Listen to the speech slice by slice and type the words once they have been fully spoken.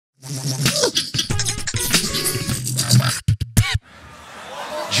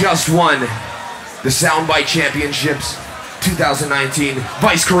Just won the Soundbite Championships 2019,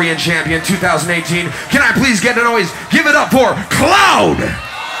 Vice Korean Champion 2018. Can I please get a noise? Give it up for Cloud!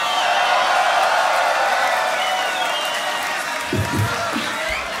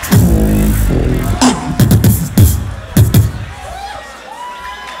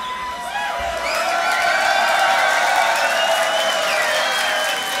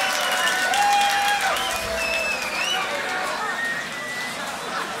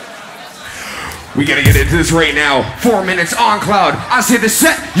 We gotta get into this right now. 4 minutes on Cloud. I say the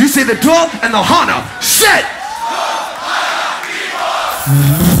set, you say the duh, and the Hana. Set!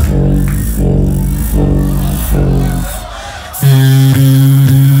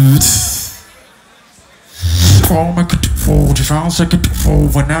 Make it fold, if I'll take it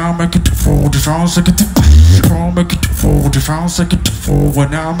fold, when I make it fold, if I'll take it make it fold, if I'll take it fold,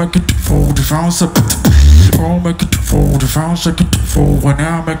 when I make it fold, if I'll take it make it fold, if I'll take it fold, when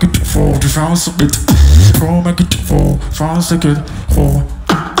I make it fold, if I'll take it make it fold, if I'll take it fold,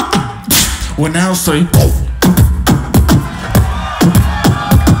 when I'll say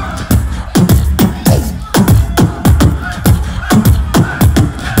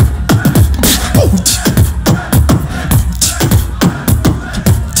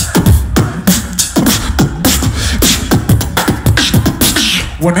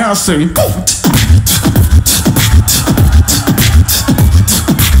when I say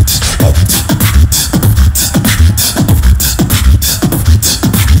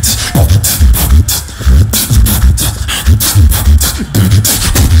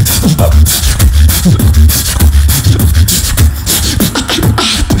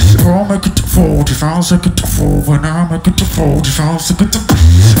I'll make it fold, if I'll take it fold, when I make it fold, if I'll take it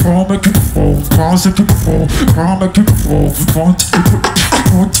I'll make it fold, if I'll take it fold, I'll make it fold, if I'll take it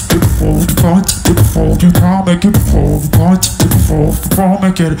fold, if I'll take it fold, if I'll make it fold, if I'll take it fold, if I'll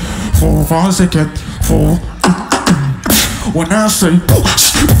make it fold, if I'll take it fold, when I say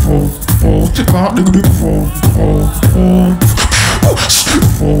fold, if I'll make it fold, if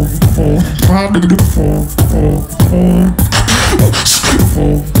I'll make it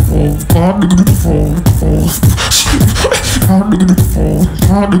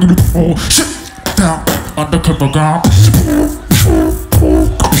fold, sit down on the cover ground.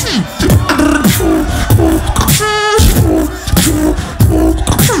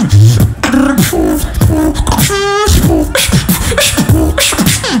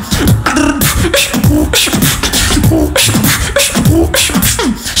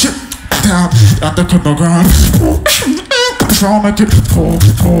 Sit down on the cover ground. I'll make it fold.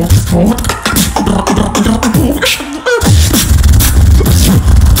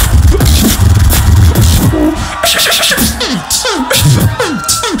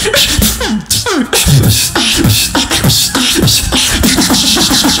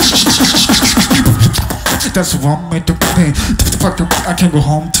 That's what I made the thing. I can't go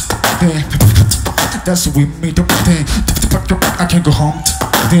home today. That's what we made the thing. I can't go home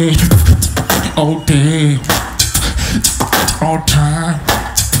today. All day. All time,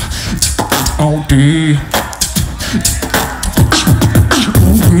 all day.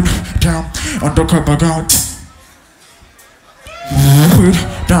 Moving down undercover guns. Moving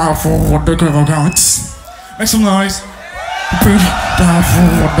down for undercover guns. Make some noise. Moving down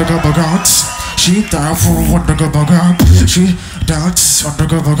for undercover guns. She down for undercover guns. She dance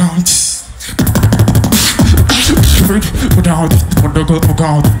undercover guns. Without undercover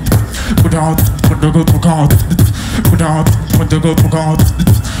guns. Without undercover guns. Without undercover guns.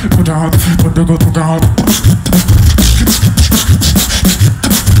 Without undercover guns.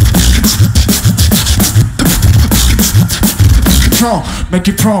 Make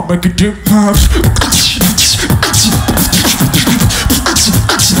it pro, make it dip pop.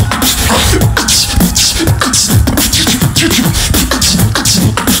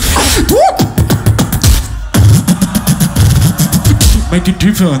 Make it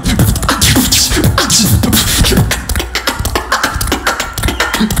different.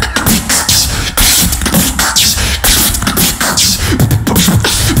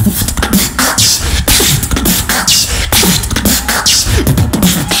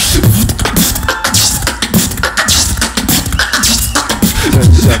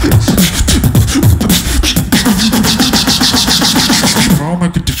 I'll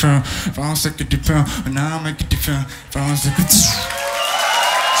make it different. If I'll make it different, and I'll make it different. If I'll make it different.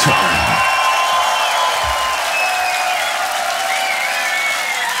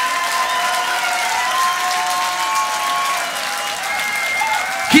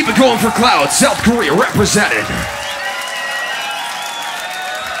 Keep it going for Cloud, South Korea represented.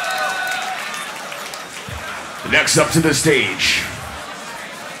 Next up to the stage,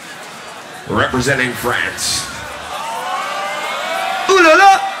 representing France. Ooh la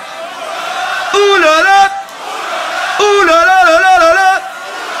la! Ooh la la! Ooh la la la la la la!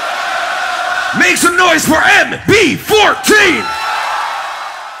 Make some noise for MB14!